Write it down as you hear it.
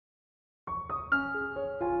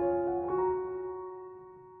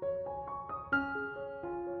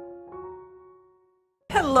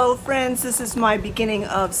Hello friends, this is my beginning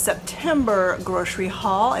of September grocery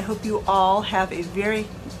haul. I hope you all have a very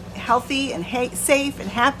healthy and safe and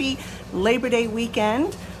happy Labor Day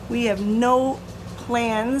weekend. We have no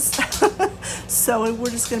plans, so we're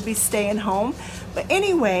just going to be staying home. But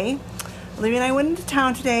anyway, Olivia and I went into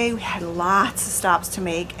town today. We had lots of stops to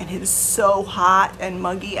make and it is so hot and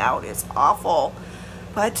muggy out. It's awful.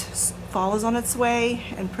 But fall is on its way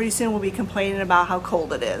and pretty soon we'll be complaining about how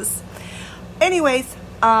cold it is. Anyways,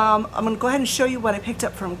 I'm going to go ahead and show you what I picked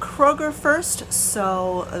up from Kroger first.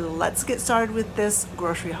 So let's get started with this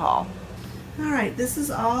grocery haul. Alright, this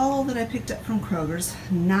is all that I picked up from Kroger's.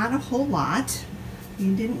 Not a whole lot.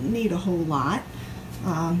 You didn't need a whole lot.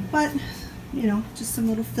 But, you know, just some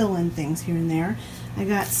little fill-in things here and there. I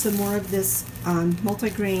got some more of this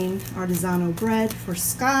multi-grain artisanal bread for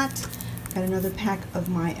Scott. Got another pack of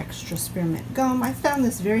my extra spearmint gum. I found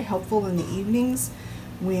this very helpful in the evenings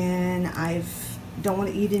when I don't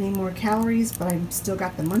want to eat any more calories, but I've still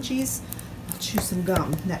got the munchies. I'll chew some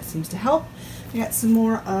gum. That seems to help. I got some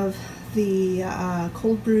more of the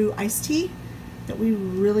cold brew iced tea that we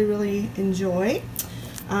really enjoy.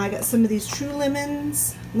 I got some of these True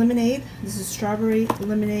lemonade. This is strawberry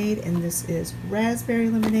lemonade and this is raspberry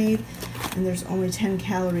lemonade, and there's only 10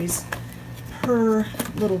 calories per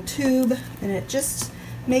little tube, and it just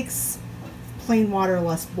makes plain water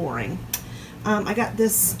less boring. I got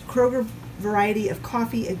this Kroger variety of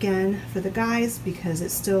coffee again for the guys because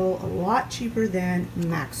it's still a lot cheaper than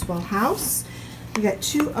Maxwell House. We got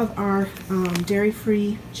 2 of our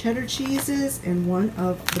dairy-free cheddar cheeses and 1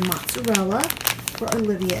 of the mozzarella for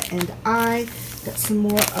Olivia and I. Got some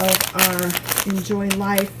more of our Enjoy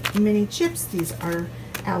Life mini chips. These are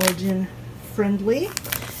allergen friendly.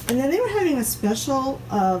 And then they were having a special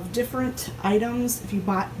of different items. If you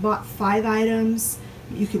bought 5 items,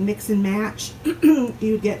 you can mix and match. You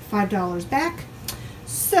would get $5 back.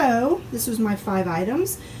 So this was my 5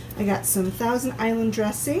 items. I got some Thousand Island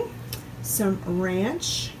dressing, some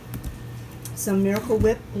ranch, some Miracle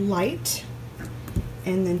Whip light,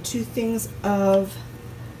 and then 2 things of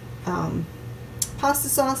pasta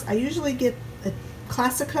sauce. I usually get a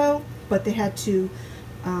Classico, but they had to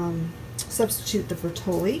substitute the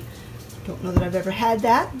Bertolli. Don't know that I've ever had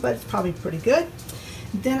that, but it's probably pretty good.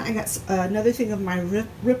 Then I got another thing of my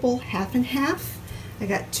Ripple half and half. I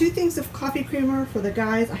got 2 things of coffee creamer for the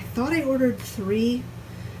guys. I thought I ordered 3,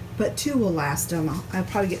 but 2 will last them. I'll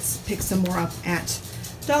probably pick some more up at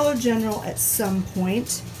Dollar General at some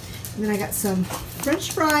point. And then I got some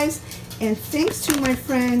French fries. And thanks to my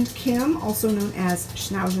friend Kim, also known as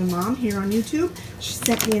Schnauzer Mom here on YouTube, she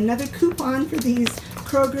sent me another coupon for these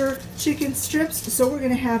Kroger chicken strips. So we're going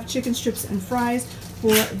to have chicken strips and fries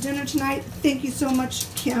for dinner tonight. Thank you so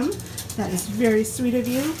much, Kim. That is very sweet of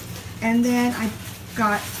you. And then I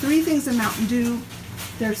got 3 things of Mountain Dew.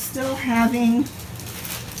 They're still having...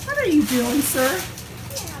 What are you doing, sir?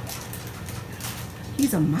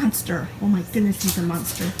 He's a monster. Oh my goodness, he's a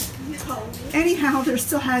monster. No. Anyhow, they're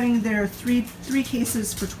still having their three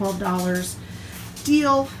cases for $12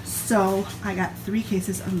 deal. So I got 3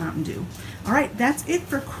 cases of Mountain Dew. All right, that's it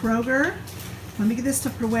for Kroger. Let me get this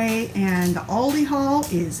stuff away, and the Aldi haul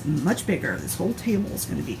is much bigger. This whole table is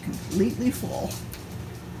going to be completely full.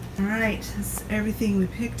 Alright, that's everything we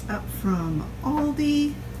picked up from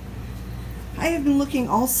Aldi. I have been looking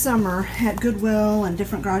all summer at Goodwill and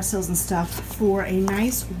different garage sales and stuff for a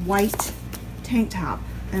nice white tank top,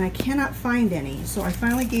 and I cannot find any. So I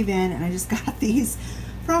finally gave in and I just got these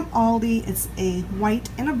from Aldi. It's a white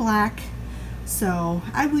and a black, so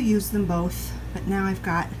I will use them both, but now I've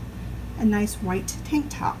got a nice white tank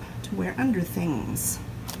top to wear under things.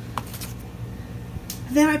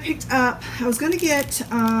 Then I picked up, I was going to get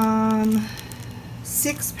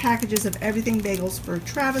 6 packages of Everything Bagels for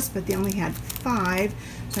Travis, but they only had 5.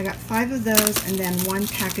 So I got 5 of those and then 1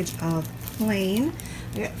 package of plain.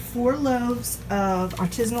 I got 4 loaves of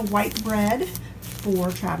artisanal white bread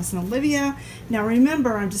for Travis and Olivia. Now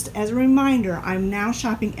remember, just as a reminder, I'm now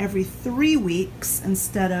shopping every 3 weeks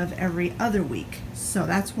instead of every other week. So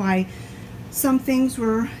that's why some things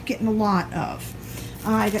we're getting a lot of.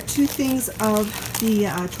 I got 2 things of the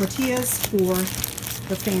tortillas for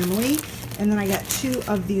the family, and then I got 2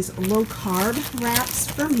 of these low carb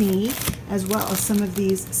wraps for me, as well as some of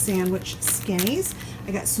these sandwich skinnies.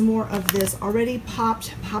 I got some more of this already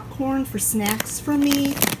popped popcorn for snacks for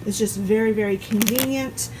me. It's just very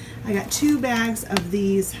convenient. I got 2 bags of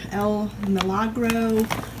these El Milagro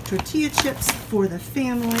tortilla chips for the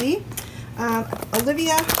family.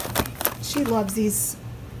 Olivia, she loves these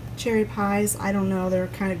cherry pies. I don't know, they're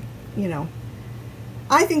kind of, you know,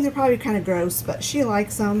 I think they're probably kind of gross, but she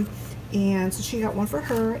likes them. And so she got one for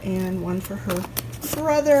her and one for her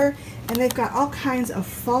brother, and they've got all kinds of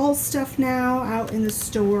fall stuff now out in the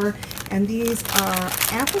store. And these are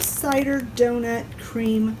apple cider donut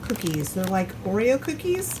cream cookies. They're like Oreo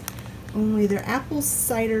cookies, only they're apple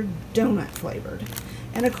cider donut flavored.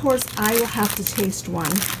 And of course, I will have to taste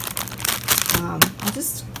one. I'll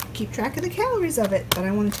just keep track of the calories of it, but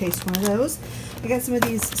I want to taste one of those. I got some of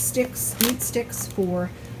these sticks, meat sticks for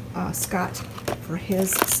Scott for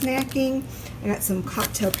his snacking. I got some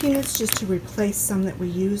cocktail peanuts just to replace some that we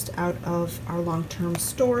used out of our long-term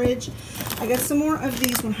storage. I got some more of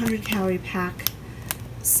these 100 calorie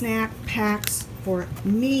snack packs for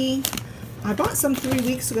me. I bought some 3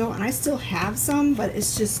 weeks ago and I still have some, but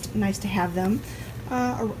it's just nice to have them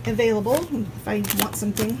available if I want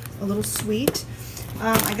something a little sweet.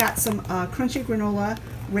 I got some crunchy granola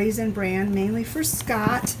Raisin Bran, mainly for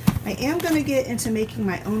Scott. I am going to get into making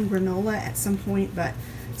my own granola at some point, but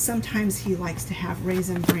sometimes he likes to have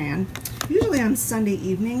Raisin Bran. Usually on Sunday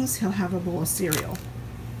evenings, he'll have a bowl of cereal.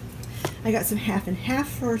 I got some half and half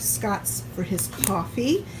for Scott's for his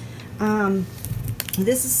coffee.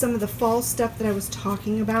 This is some of the fall stuff that I was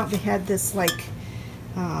talking about. They had this like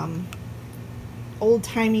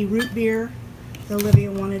old-timey root beer that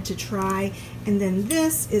Olivia wanted to try. And then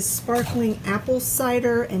this is sparkling apple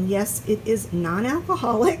cider, and yes, it is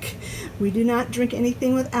non-alcoholic. We do not drink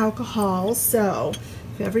anything with alcohol, so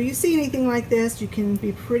if ever you see anything like this, you can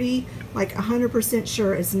be pretty like 100%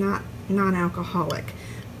 sure it's not non-alcoholic.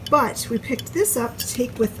 But we picked this up to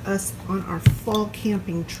take with us on our fall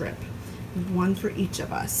camping trip. One for each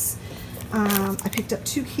of us. I picked up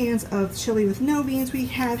 2 cans of chili with no beans. We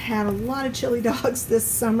have had a lot of chili dogs this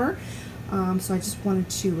summer, so I just wanted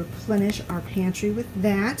to replenish our pantry with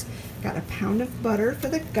that. Got a pound of butter for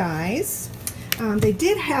the guys. They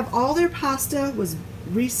did have all their pasta was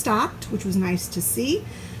restocked, which was nice to see.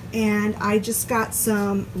 And I just got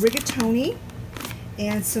some rigatoni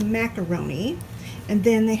and some macaroni. And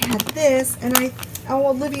then they had this, and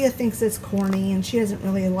Olivia thinks it's corny, and she doesn't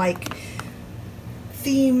really like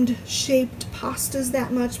themed shaped pastas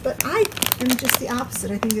that much, but I am just the opposite.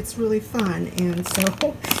 I think it's really fun, and so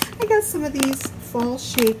I got some of these fall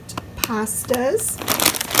shaped pastas.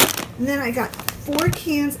 And then I got 4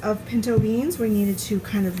 cans of pinto beans. We needed to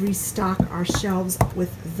kind of restock our shelves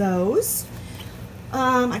with those.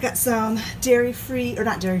 I got some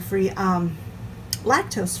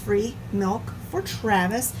lactose-free milk for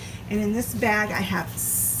Travis, and in this bag I have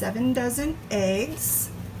 7 dozen eggs.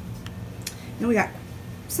 And we got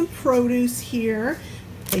some produce here.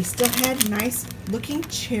 They still had nice looking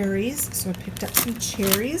cherries, so I picked up some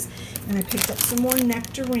cherries, and I picked up some more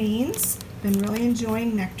nectarines. Been really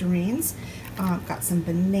enjoying nectarines. Got some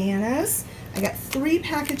bananas. I got 3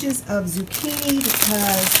 packages of zucchini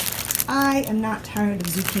because I am not tired of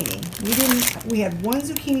zucchini. We had 1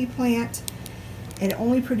 zucchini plant. It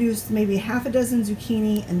only produced maybe half a dozen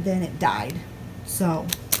zucchini, and then it died. So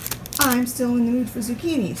I'm still in the mood for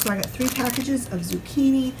zucchini. So I got 3 packages of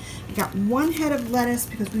zucchini. I got 1 head of lettuce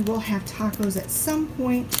because we will have tacos at some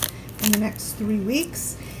point in the next 3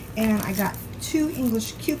 weeks. And I got 2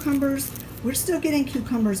 English cucumbers. We're still getting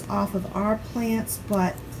cucumbers off of our plants,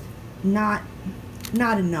 but not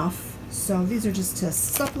enough. So these are just to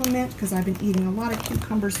supplement because I've been eating a lot of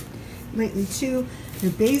cucumbers lately too.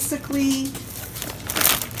 They're basically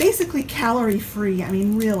calorie free. I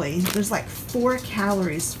mean, really, there's like 4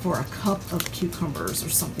 calories for a cup of cucumbers or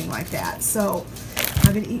something like that. So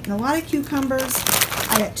I've been eating a lot of cucumbers.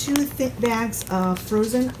 I got 2 thick bags of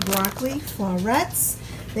frozen broccoli florets.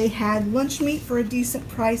 They had lunch meat for a decent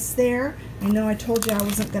price there. I know I told you I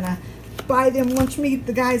wasn't gonna buy them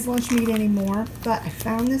the guys' lunch meat anymore, but I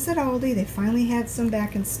found this at Aldi. They finally had some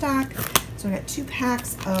back in stock. So I got 2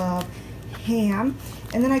 packs of ham.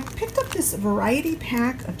 And then I picked up this variety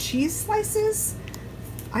pack of cheese slices.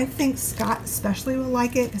 I think Scott especially will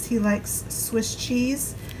like it because he likes Swiss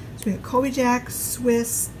cheese. So we got Colby Jack,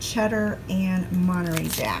 Swiss, cheddar, and Monterey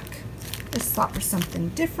Jack. Just thought for something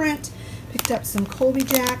different. Picked up some Colby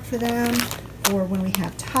Jack for them or when we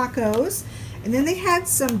have tacos. And then they had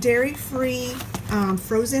some dairy-free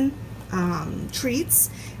frozen treats.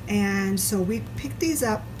 And so we picked these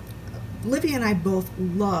up. Olivia and I both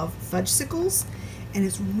love fudgesicles, and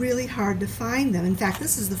it's really hard to find them. In fact,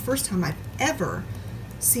 this is the first time I've ever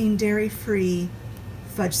seen dairy-free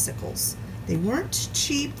fudgesicles. They weren't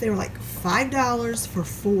cheap. They were like $5 for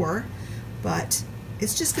 4, but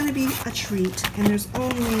it's just going to be a treat. And there's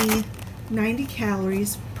only 90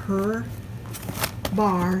 calories per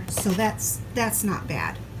bar, so that's not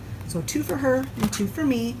bad. So 2 for her and 2 for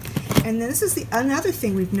me. And then this is another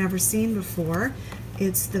thing we've never seen before.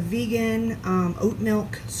 It's the vegan oat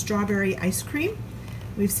milk strawberry ice cream.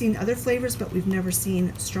 We've seen other flavors, but we've never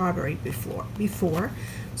seen strawberry before.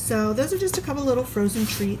 So those are just a couple little frozen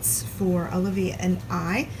treats for Olivia and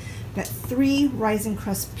I. Got 3 Rising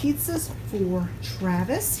Crust pizzas for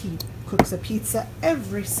Travis. He cooks a pizza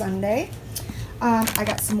every Sunday. I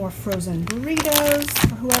got some more frozen burritos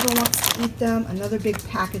for whoever wants to eat them. Another big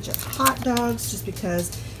package of hot dogs just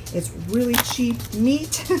because it's really cheap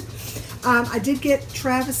meat. I did get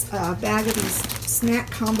Travis a bag of these snack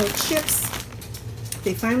combo chips.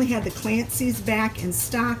 They finally had the Clancy's back in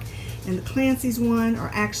stock, and the Clancy's one are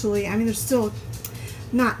actually, I mean, they're still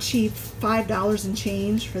not cheap, $5 and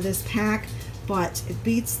change for this pack, but it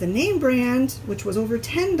beats the name brand, which was over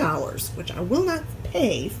 $10, which I will not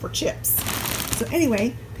pay for chips. So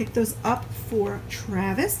anyway, picked those up for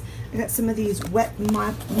Travis. I got some of these wet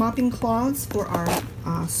mopping cloths for our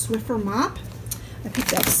Swiffer mop. I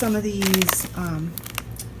picked up some of these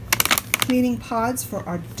cleaning pods for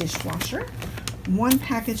our dishwasher. 1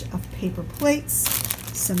 package of paper plates,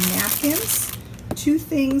 some napkins, 2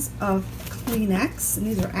 things of Kleenex, and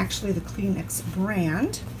these are actually the Kleenex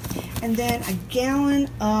brand, and then a gallon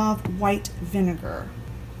of white vinegar.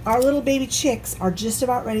 Our little baby chicks are just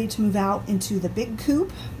about ready to move out into the big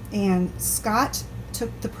coop, and Scott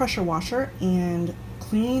took the pressure washer and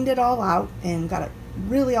cleaned it all out and got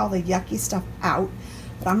really all the yucky stuff out.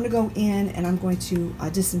 But I'm going to go in and I'm going to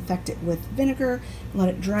disinfect it with vinegar and let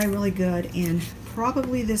it dry really good, and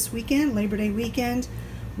probably this weekend, Labor Day weekend,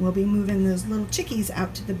 we'll be moving those little chickies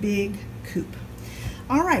out to the big coop.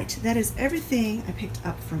 All right, that is everything I picked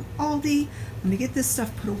up from Aldi. Let me get this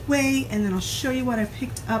stuff put away, and then I'll show you what I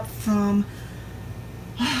picked up from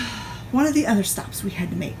one of the other stops we had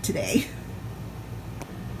to make today.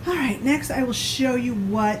 All right, next I will show you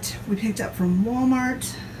what we picked up from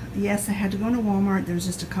Walmart. Yes, I had to go into Walmart. There's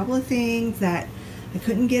just a couple of things that I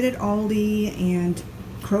couldn't get at Aldi and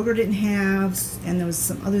Kroger didn't have, and there was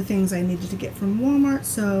some other things I needed to get from Walmart,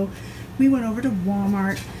 so we went over to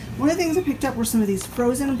Walmart. One of the things I picked up were some of these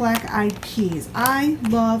frozen black-eyed peas. I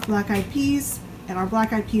love black-eyed peas, and our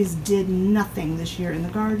black-eyed peas did nothing this year in the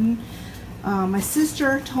garden. My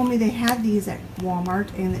sister told me they had these at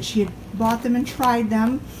Walmart and that she had bought them and tried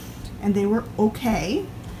them, and they were okay.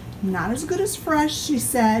 Not as good as fresh, she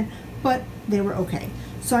said, but they were okay.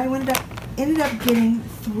 So I ended up getting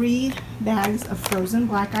 3 bags of frozen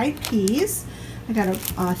black-eyed peas. I got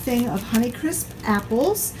a thing of Honeycrisp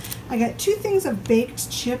apples. I got 2 things of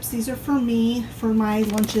baked chips. These are for me, for my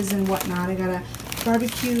lunches and whatnot. I got a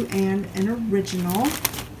barbecue and an original.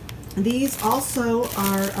 These also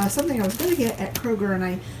are something I was going to get at Kroger, and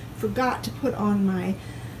I forgot to put on my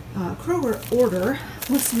Kroger order.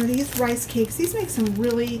 With some of these rice cakes. These make some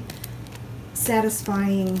really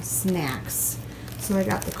satisfying snacks. So I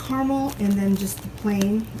got the caramel and then just the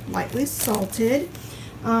plain lightly salted.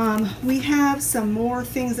 We have some more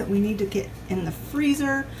things that we need to get in the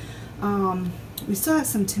freezer. We still have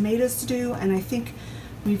some tomatoes to do, and I think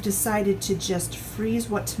we've decided to just freeze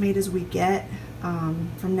what tomatoes we get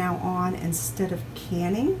from now on instead of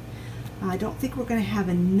canning. I don't think we're going to have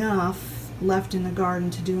enough left in the garden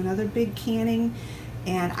to do another big canning,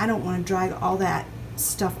 and I don't want to drag all that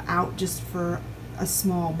stuff out just for a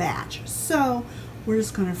small batch. So we're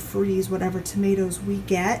just going to freeze whatever tomatoes we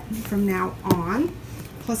get from now on.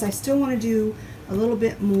 Plus I still want to do a little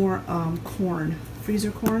bit more corn, freezer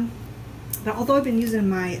corn. Now, although I've been using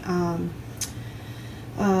my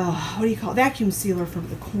what do you call it, vacuum sealer for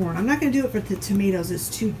the corn, I'm not going to do it for the tomatoes. It's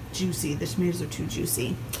too juicy. The tomatoes are too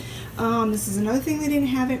juicy. This is another thing they didn't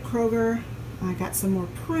have at Kroger. I got some more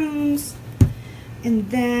prunes. And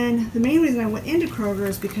then the main reason I went into Kroger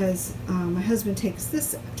is because my husband takes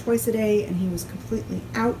this twice a day and he was completely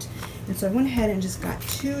out. And so I went ahead and just got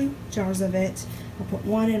 2 jars of it. I'll put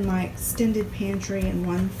 1 in my extended pantry and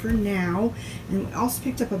 1 for now. And we also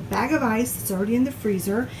picked up a bag of ice that's already in the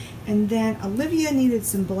freezer. And then Olivia needed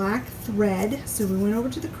some black thread, so we went over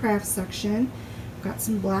to the craft section. Got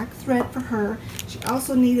some black thread for her. She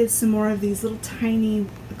also needed some more of these little tiny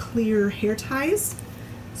clear hair ties.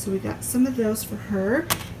 So we got some of those for her.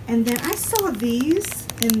 And then I saw these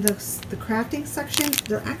in the crafting section.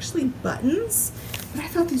 They're actually buttons, but I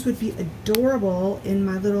thought these would be adorable in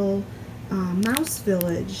my little mouse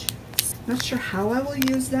village. Not sure how I will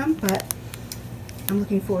use them, but I'm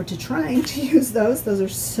looking forward to trying to use those. Those are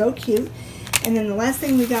so cute. And then the last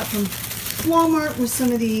thing we got from Walmart was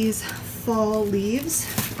some of these fall leaves.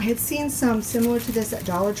 I had seen some similar to this at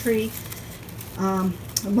Dollar Tree a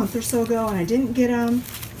month or so ago, and I didn't get them.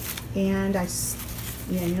 And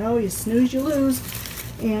you know, you snooze, you lose.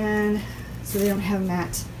 And so they don't have them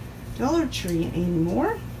at Dollar Tree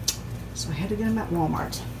anymore. So I had to get them at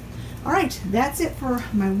Walmart. All right, that's it for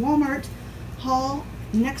my Walmart haul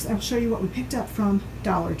next I'll show you what we picked up from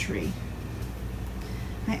Dollar Tree.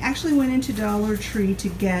 I actually went into Dollar Tree to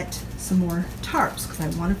get some more tarps because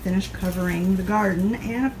I want to finish covering the garden,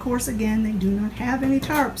 and of course again they do not have any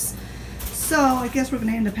tarps. So I guess we're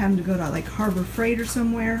going to end up having to go to like Harbor Freight or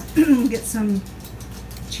somewhere get some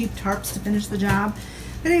cheap tarps to finish the job.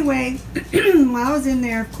 But anyway, while I was in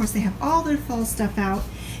there, of course they have all their fall stuff out.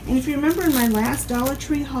 And if you remember in my last Dollar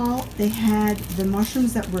Tree haul, they had the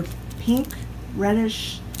mushrooms that were pink,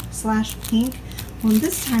 reddish / pink. Well,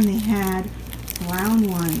 this time they had brown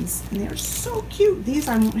ones, and they are so cute. These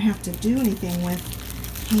I won't have to do anything with,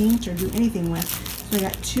 paint or do anything with. So I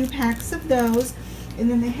got 2 packs of those, and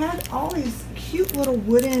then they had all these cute little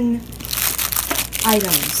wooden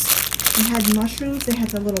items. They had mushrooms. They had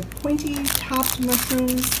the little pointy topped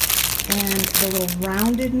mushrooms and the little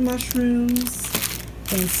rounded mushrooms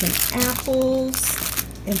and some apples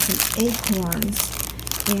and some acorns.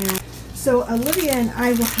 And so Olivia and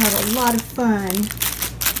I will have a lot of fun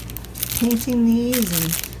painting these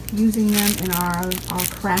and using them in our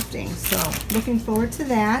crafting. So looking forward to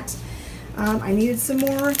that. I needed some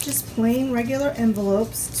more just plain regular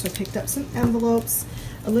envelopes, so I picked up some envelopes.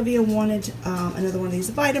 Olivia wanted another one of these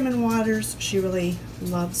vitamin waters. She really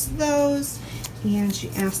loves those, and she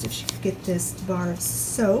asked if she could get this bar of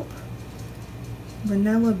soap,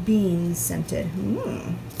 vanilla bean scented.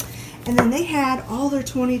 And then they had all their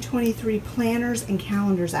 2023 planners and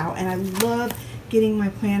calendars out, and I love getting my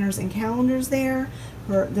planners and calendars there.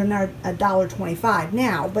 They're not $1.25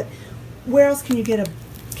 now, but where else can you get a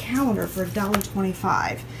calendar for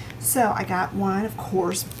 $1.25? So I got one, of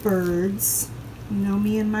course, birds. You know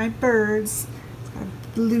me and my birds. It's got a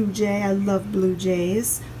blue jay. I love blue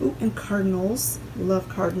jays. Ooh, and cardinals. Love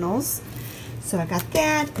cardinals. So I got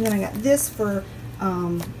that, and then I got this for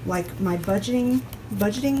like my budgeting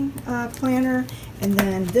planner, and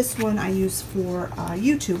then this one I use for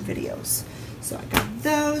YouTube videos. So I got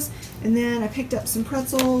those, and then I picked up some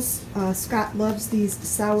pretzels. Scott loves these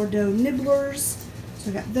sourdough nibblers,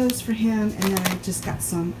 so I got those for him, and then I just got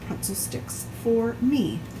some pretzel sticks for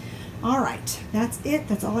me. All right, that's it.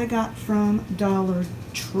 That's all I got from Dollar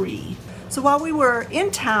Tree. So while we were in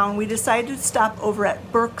town, we decided to stop over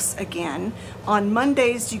at Burkes again. On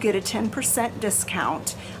Mondays, you get a 10%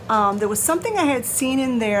 discount. There was something I had seen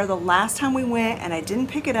in there the last time we went, and I didn't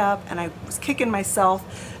pick it up, and I was kicking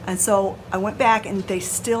myself. And so I went back, and they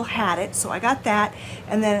still had it, so I got that.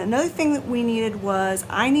 And then another thing that we needed was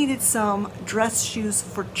I needed some dress shoes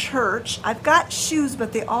for church. I've got shoes,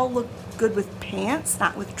 but they all look good with pants,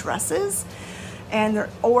 not with dresses. And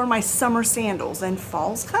or my summer sandals, and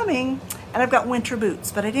fall's coming. And I've got winter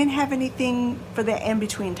boots, but I didn't have anything for the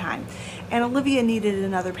in-between time. And Olivia needed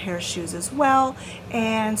another pair of shoes as well,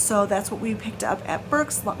 and so that's what we picked up at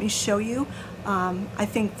Burkes. Let me show you. I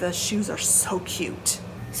think the shoes are so cute.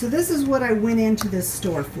 So this is what I went into this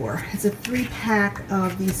store for. It's a 3-pack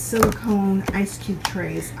of these silicone ice cube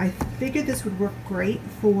trays. I figured this would work great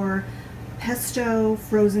for pesto,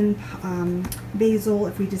 frozen basil,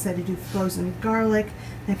 if we decide to do frozen garlic,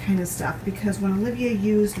 that kind of stuff. Because when Olivia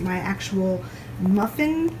used my actual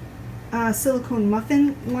muffin, silicone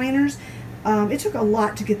muffin liners, it took a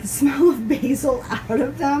lot to get the smell of basil out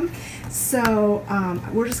of them. So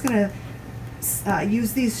we're just going to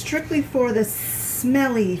use these strictly for the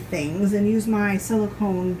smelly things, and use my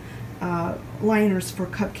silicone liners for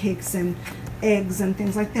cupcakes and eggs and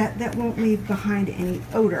things like that that won't leave behind any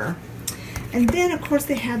odor. And then, of course,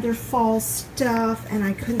 they had their fall stuff, and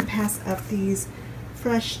I couldn't pass up these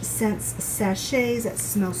Fresh Scents sachets that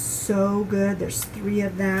smell so good. There's 3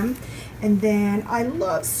 of them. And then I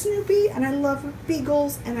love Snoopy, and I love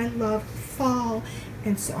Beagles, and I love fall.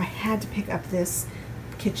 And so I had to pick up this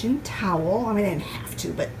kitchen towel. I mean, I didn't have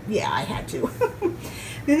to, but yeah, I had to.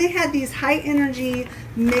 Then they had these high energy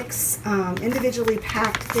mix, individually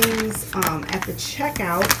packed things at the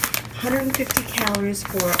checkout. 150 calories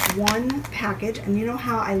for 1 package, and you know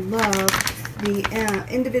how I love the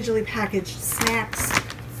individually packaged snacks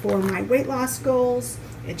for my weight loss goals.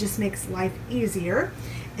 It just makes life easier.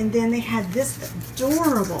 And then they had this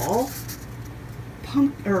adorable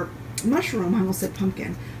mushroom, I almost said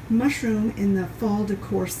pumpkin, mushroom in the fall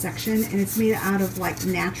decor section, and it's made out of like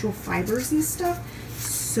natural fibers and stuff.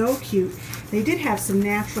 So cute. They did have some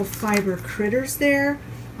natural fiber critters there,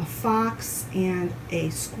 a fox and a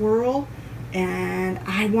squirrel, and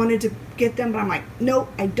I wanted to get them, but I'm like, nope,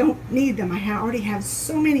 I don't need them. I already have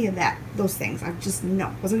so many of those things. I just,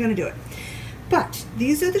 no, wasn't going to do it. But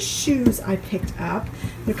these are the shoes I picked up.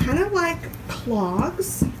 They're kind of like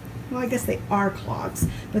clogs. Well, I guess they are clogs,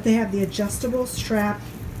 but they have the adjustable strap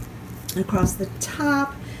across the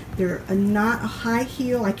top. They're not a high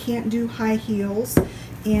heel. I can't do high heels.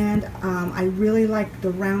 and I really like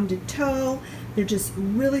the rounded toe. They're just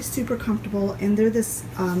really super comfortable, and they're this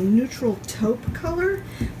neutral taupe color,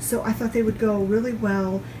 so I thought they would go really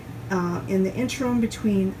well in the interim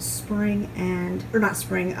between spring and, or not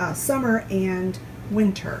spring, summer and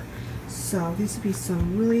winter. So these would be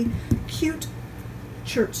some really cute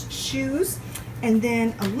church shoes. And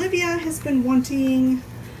then Olivia has been wanting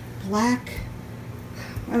black,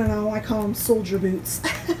 I don't know, I call them soldier boots,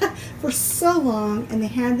 for so long, and they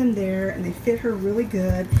had them there and they fit her really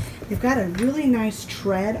good. They've got a really nice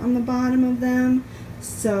tread on the bottom of them,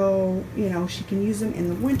 so you know she can use them in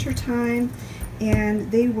the winter time. And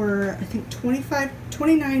they were, I think,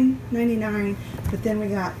 $29.99, but then we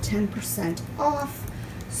got 10% off,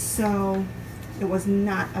 so it was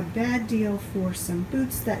not a bad deal for some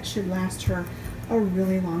boots that should last her a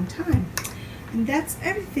really long time. And that's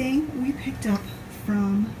everything we picked up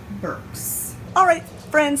from Burkes. All right,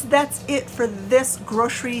 friends, that's it for this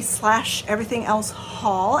grocery / everything else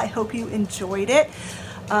haul. I hope you enjoyed it.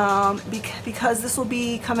 Because this will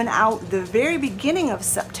be coming out the very beginning of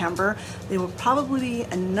September, there will probably be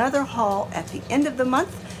another haul at the end of the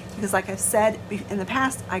month, because like I've said in the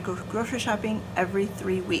past, I go grocery shopping every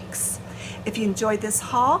 3 weeks. If you enjoyed this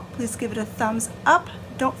haul, please give it a thumbs up.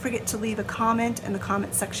 Don't forget to leave a comment in the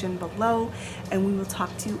comment section below, and we will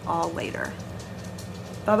talk to you all later.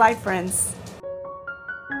 Bye-bye, friends.